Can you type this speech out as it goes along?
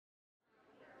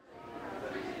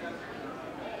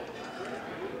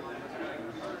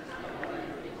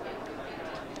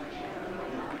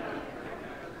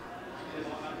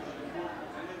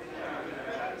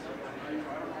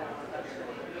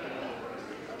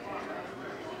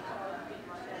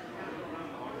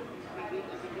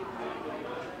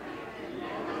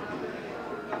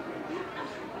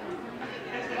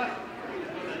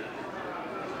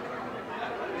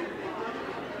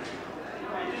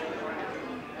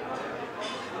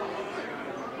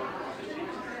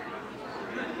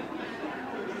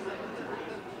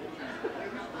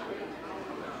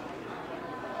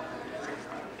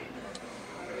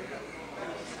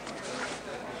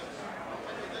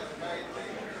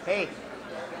Hey.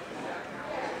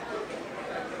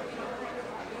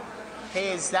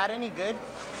 Hey, is that any good?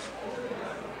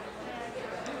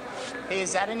 Hey,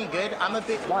 is that any good? I'm a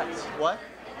bit... What? What?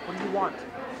 What do you want?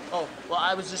 Oh, well,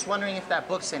 I was just wondering if that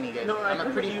book's any good. No, I I'm heard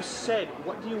a pretty... what you said.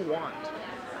 What do you want?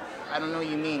 I don't know what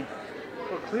you mean.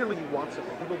 Well, clearly you want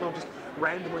something. People don't just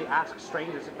randomly ask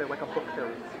strangers if they like a book they're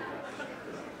reading.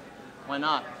 Why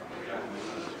not?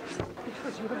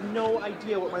 Because you have no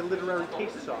idea what my literary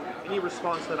tastes are. Any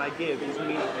response that I give is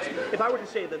meaningless. If I were to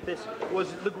say that this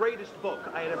was the greatest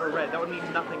book I had ever read, that would mean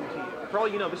nothing to you. For all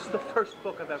you know, this is the first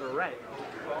book I've ever read.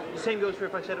 The same goes for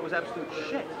if I said it was absolute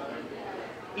shit.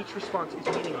 Each response is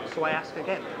meaningless, so I ask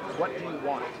again, what do you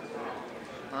want?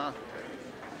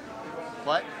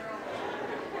 What?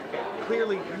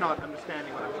 Clearly you're not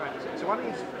understanding what I'm trying to say, so why don't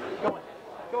you just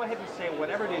go ahead and say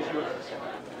whatever it is you were going to say.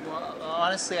 Well,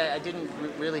 honestly, I didn't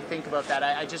really think about that.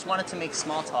 I just wanted to make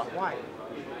small talk. Why?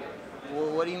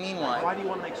 Well, what do you mean, why? Why do you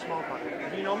want to make small talk?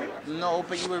 Do you know me? No,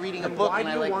 but you were reading a And book why and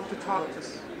do I you like... want to talk to me?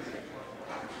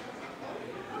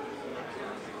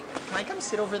 Can I come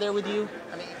sit over there with you?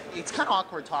 I mean, it's kind of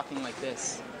awkward talking like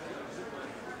this.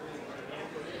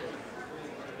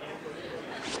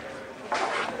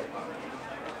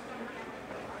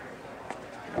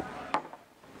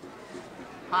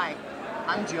 Hi,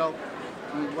 I'm Joe.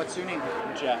 What's your name?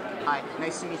 Jack. Hi,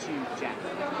 nice to meet you, Jack.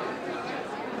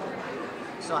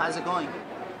 So how's it going?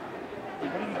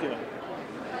 What are you doing?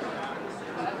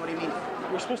 What do you mean?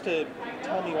 You were supposed to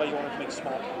tell me why you wanted to make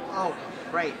small talk. Oh,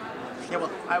 right. Yeah,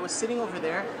 well, I was sitting over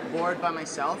there, bored by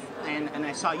myself, and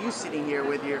I saw you sitting here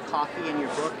with your coffee and your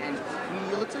book, and I mean,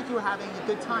 you looked like you were having a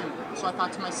good time. So I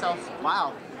thought to myself,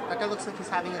 wow, that guy looks like he's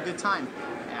having a good time.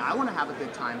 And I want to have a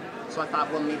good time. So I thought,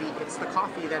 well, maybe it's the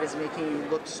coffee that is making you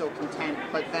look so content.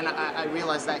 But then I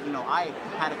realized that, you know, I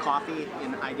had a coffee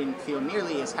and I didn't feel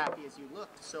nearly as happy as you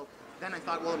looked. So then I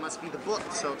thought, well, it must be the book.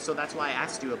 So that's why I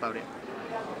asked you about it.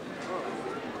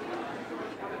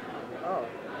 Oh.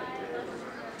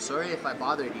 Sorry if I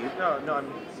bothered you. No,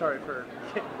 I'm sorry for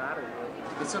getting mad at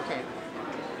you. It's okay.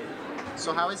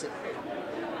 So how is it?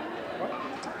 What?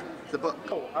 The book.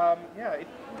 Oh, yeah,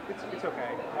 it's okay.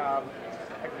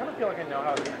 I kind of feel like I know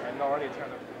how it's going to end already. It's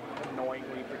kind of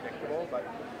annoyingly predictable, but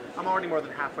I'm already more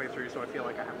than halfway through, so I feel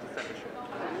like I have to finish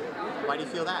it. Why do you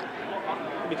feel that?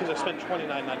 Because I spent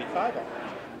 $29.95 on it.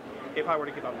 If I were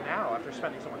to give up now, after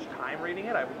spending so much time reading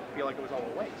it, I would feel like it was all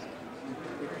a waste.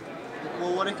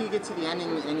 Well, what if you get to the end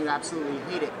and you absolutely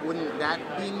hate it? Wouldn't that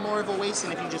be more of a waste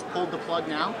than if you just pulled the plug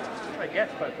now? I guess,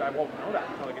 but I won't know that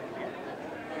until I get to the end.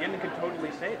 The ending could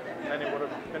totally save it, and then it would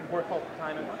have been worth all the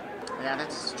time and money. Yeah,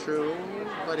 that's true,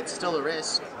 but it's still a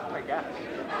risk. I guess.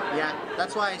 Yeah,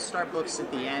 that's why I start books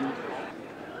at the end.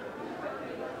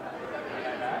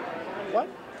 What?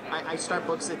 I start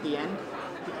books at the end.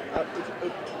 How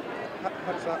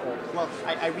does that work? Well,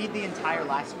 I read the entire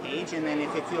last page, and then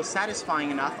if it feels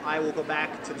satisfying enough, I will go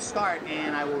back to the start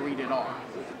and I will read it all.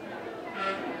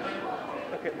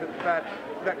 Okay,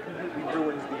 that completely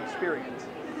ruins the experience.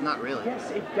 Not really.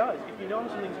 Yes, it does. If you know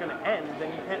something's going to end,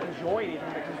 then you can't enjoy anything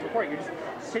that comes before it. You're just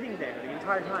sitting there the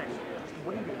entire time, just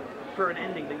waiting for an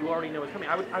ending that you already know is coming.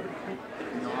 I would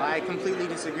No, I completely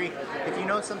disagree. If you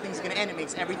know something's going to end, it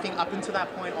makes everything up until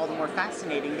that point all the more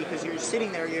fascinating because you're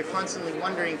sitting there, you're constantly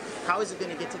wondering, how is it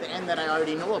going to get to the end that I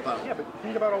already know about? Yeah, but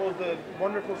think about all of the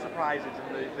wonderful surprises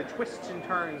and the twists and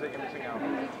turns that you're missing out.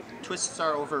 Twists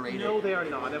are overrated. No, they are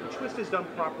not. If a twist is done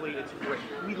properly, it's great.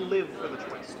 We live for the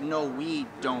twist. No, we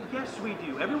don't. Yes, we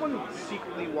do. Everyone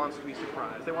secretly wants to be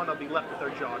surprised. They want to be left with their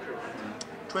jaw dropped.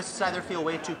 Twists either feel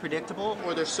way too predictable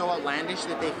or they're so outlandish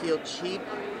that they feel cheap.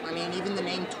 I mean, even the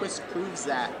name twist proves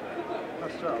that. How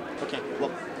so? Okay, well,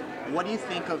 what do you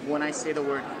think of when I say the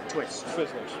word twist?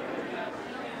 Twizzlers.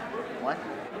 What?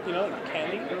 You know, like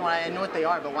candy? Well, I know what they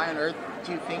are, but why on earth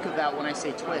do you think of that when I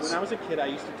say twist? When I was a kid, I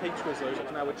used to take Twizzlers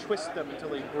and I would twist them until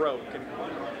they broke. And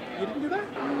you didn't do that?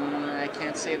 I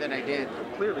can't say that I did.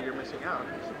 Clearly, you're missing out.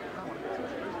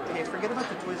 Okay, forget about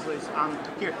the Twizzlers.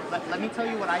 Here, let me tell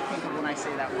you what I think of when I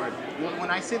say that word. When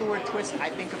I say the word twist, I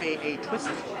think of a twist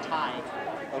tie.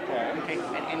 Okay. Okay,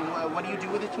 and what do you do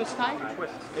with a twist tie?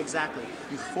 Twist. Exactly.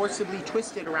 You forcibly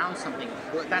twist it around something.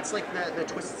 Well, that's like the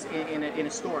twists in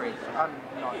a story. I'm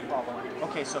not following.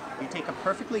 Okay, so you take a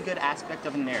perfectly good aspect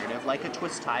of a narrative, like a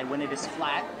twist tie, when it is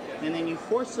flat, and then you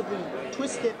forcibly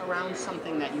twist it around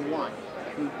something that you want.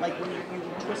 Like when you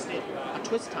twist it, a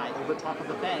twist tie over top of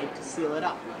a bag to seal it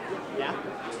up. Yeah?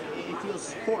 It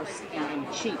feels forced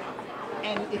and cheap.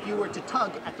 And if you were to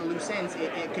tug at the loose ends,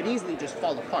 it could easily just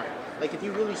fall apart. Like if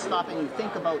you really stop and you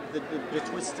think about the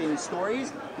twists in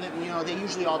stories, you know, they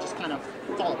usually all just kind of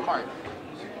fall apart.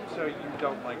 So you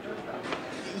don't like twist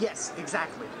ties? Yes,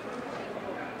 exactly.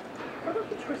 What about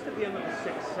the twist at the end of The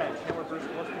Sixth Sense? You know, where Bruce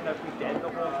Willis turned out to be dead the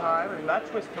whole time? I mean, that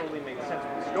twist totally makes sense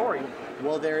with the story.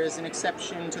 Well, there is an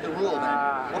exception to the rule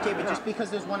then. Okay, but just because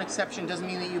there's one exception doesn't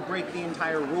mean that you break the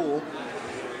entire rule.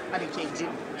 I mean,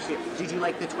 did you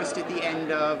like the twist at the end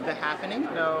of The Happening?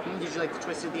 No. Did you like the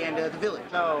twist at the end of The Village?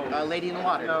 No. Lady in the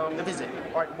Water? No. The Visit?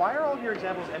 All right, why are all of your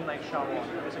examples M. Night Shyamalan?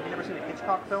 Have you never seen a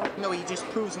Hitchcock film? No, he just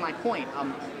proves my point.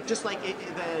 Just like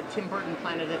the Tim Burton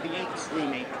Planet of the Apes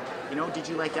remake. You know, did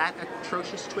you like that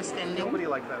atrocious twist ending? Nobody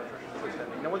liked that atrocious twist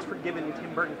ending. No one's forgiven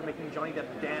Tim Burton for making Johnny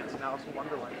Depp dance in Alice in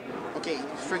Wonderland. Okay,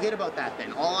 forget about that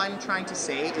then. All I'm trying to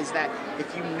say is that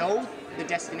if you know the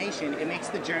destination, it makes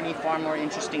the journey far more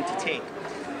interesting to take.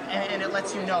 And it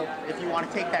lets you know if you want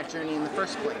to take that journey in the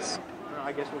first place.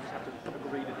 I guess we'll just have to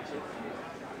agree to disagree.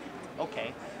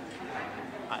 Okay.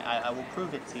 I will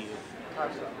prove it to you.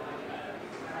 How so?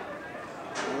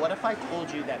 What if I told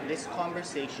you that this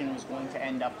conversation was going to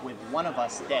end up with one of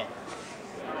us dead?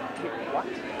 What?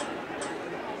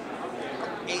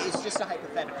 It's just a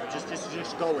hypothetical.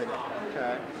 Just go with it.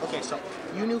 Okay. Okay, so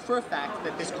you knew for a fact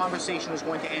that this conversation was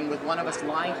going to end with one of us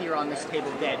lying here on this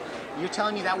table dead. You're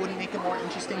telling me that wouldn't make it more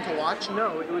interesting to watch?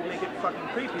 No, it would make it fucking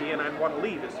creepy, and I'd want to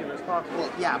leave as soon as possible.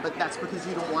 Well, yeah, but that's because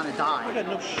you don't want to die. I got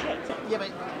no shit. Yeah,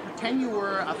 but pretend you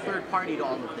were a third party to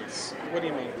all of this. What do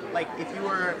you mean? Like, if you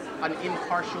were an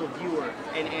impartial viewer,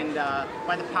 and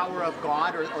by the power of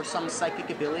God or some psychic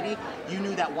ability, you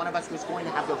knew that one of us was going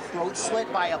to have their throat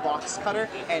slit by a box cutter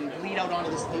and bleed out onto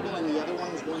this table, and the other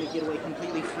one was going to get away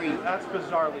completely free. That's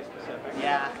bizarrely specific.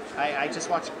 Yeah, I just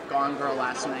watched Gone Girl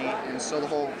last night, and so the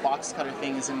whole box cutter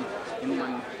thing is in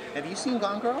one. Have you seen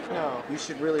Gone Girl? No. You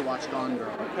should really watch Gone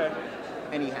Girl. Okay.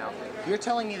 Anyhow, you're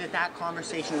telling me that that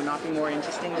conversation would not be more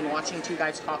interesting than watching two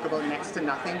guys talk about next to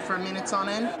nothing for minutes on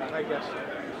end? I guess.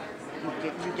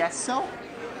 You guess so?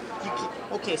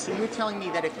 Okay, so you're telling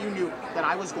me that if you knew that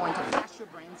I was going to bash your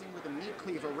brains in with a meat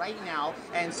cleaver right now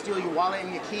and steal your wallet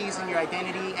and your keys and your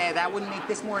identity, that wouldn't make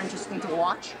this more interesting to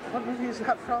watch? What movie is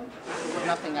that from?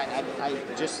 Nothing, I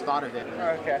just thought of it.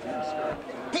 Okay.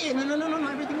 Hey, no,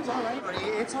 everything's all right.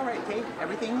 It's all right, okay?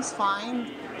 Everything's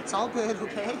fine. It's all good,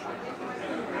 okay?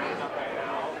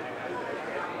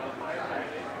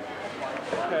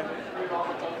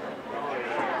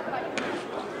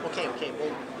 Okay,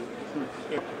 well,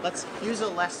 here, let's use a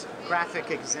less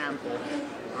graphic example.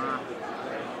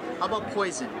 How about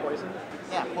poison? Poison?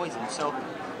 Yeah, poison. So,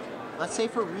 let's say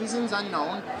for reasons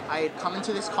unknown, I had come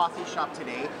into this coffee shop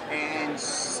today and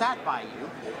sat by you,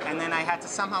 and then I had to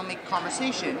somehow make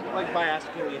conversation. Like by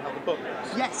asking me how the book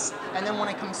is? Yes, and then when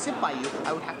I come sit by you,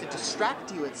 I would have to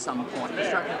distract you at some point.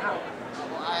 Distract me how?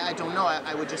 I don't know,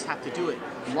 I would just have to do it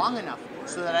long enough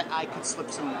so that I could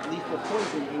slip some lethal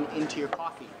poison into your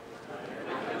coffee.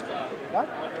 What?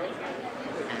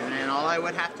 And then all I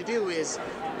would have to do is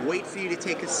wait for you to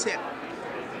take a sip.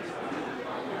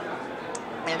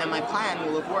 And then my plan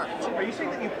will have worked. Are you saying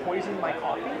that you poisoned my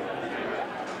coffee?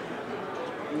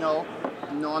 No,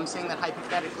 I'm saying that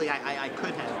hypothetically I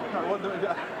could have. No,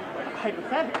 well,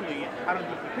 hypothetically, I don't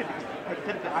think you could.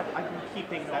 Hypothetically, I've been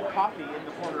keeping that coffee in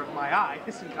the corner of my eye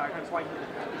this entire time, so I knew that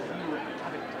you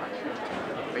haven't touched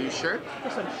it. Are you sure?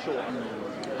 Yes, I'm sure.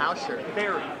 How sure?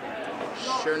 Very.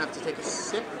 Sure enough to take a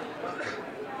sip?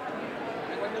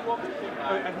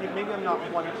 I think maybe I'm not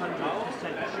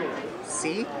 100% sure.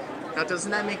 See? Now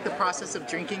doesn't that make the process of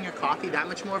drinking your coffee that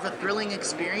much more of a thrilling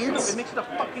experience? No, it makes it a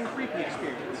fucking creepy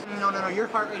experience. No, your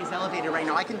heart rate is elevated right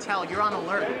now. I can tell, you're on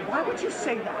alert. Why would you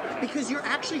say that? Because you're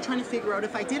actually trying to figure out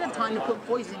if I did have time to put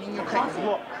poison in your coffee.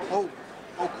 Look.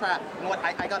 Oh crap. You know what,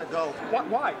 I gotta go. What?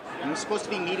 Why? I'm supposed to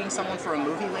be meeting someone for a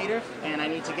movie later, and I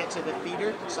need to get to the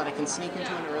theater so that I can sneak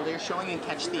into an earlier showing and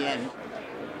catch the end.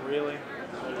 Really?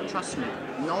 Trust me,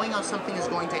 knowing how something is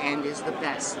going to end is the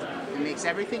best. It makes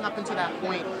everything up until that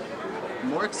point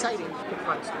more exciting.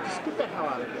 Just get the hell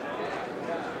out of here.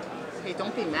 Hey,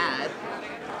 don't be mad.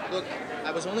 Look,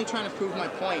 I was only trying to prove my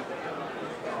point.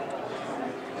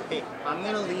 Okay, I'm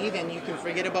gonna leave and you can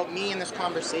forget about me in this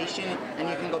conversation and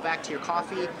you can go back to your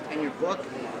coffee and your book,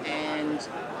 and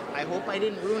I hope I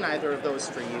didn't ruin either of those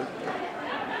for you.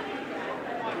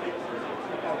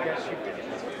 I guess you did.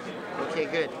 Okay,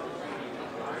 good.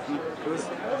 It was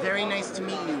very nice to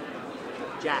meet you,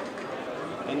 Jack.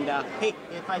 And hey,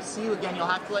 if I see you again, you'll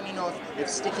have to let me know if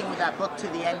sticking with that book to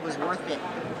the end was worth it.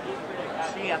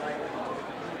 See ya.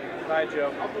 Bye,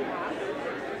 Joe.